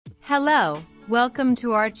Hello, welcome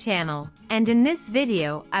to our channel, and in this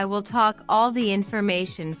video I will talk all the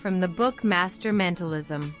information from the book Master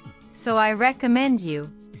Mentalism. So I recommend you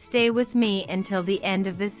stay with me until the end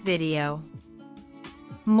of this video.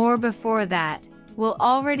 More before that, will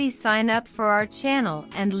already sign up for our channel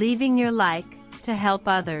and leaving your like to help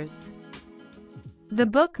others. The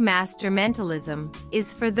book Master Mentalism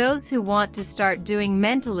is for those who want to start doing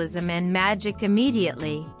mentalism and magic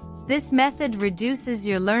immediately. This method reduces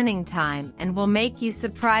your learning time and will make you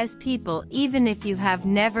surprise people even if you have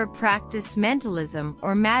never practiced mentalism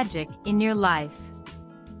or magic in your life.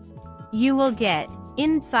 You will get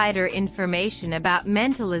insider information about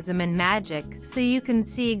mentalism and magic so you can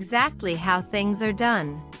see exactly how things are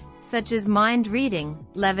done, such as mind reading,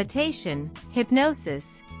 levitation,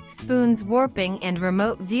 hypnosis, spoons warping and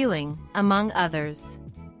remote viewing, among others.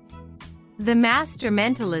 The Master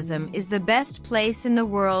Mentalism is the best place in the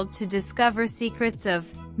world to discover secrets of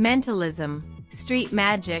mentalism, street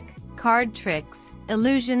magic, card tricks,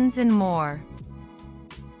 illusions and more.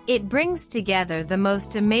 It brings together the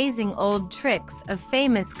most amazing old tricks of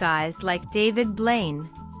famous guys like David Blaine,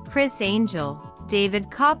 Chris Angel, David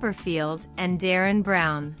Copperfield and Darren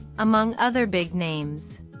Brown, among other big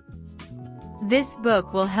names. This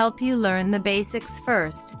book will help you learn the basics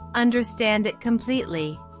first, understand it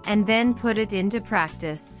completely, and then put it into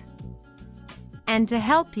practice. And to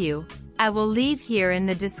help you, I will leave here in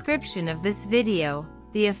the description of this video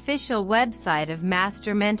the official website of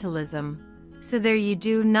Master Mentalism, so there you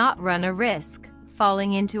do not run a risk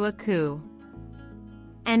falling into a coup.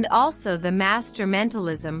 And also the Master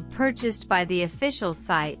Mentalism purchased by the official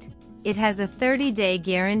site. It has a 30-day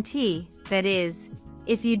guarantee, that is,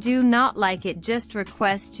 if you do not like it, just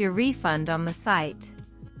request your refund on the site.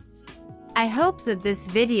 I hope that this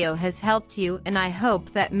video has helped you, and I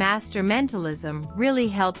hope that Master Mentalism really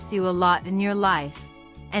helps you a lot in your life,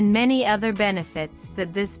 and many other benefits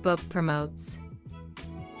that this book promotes.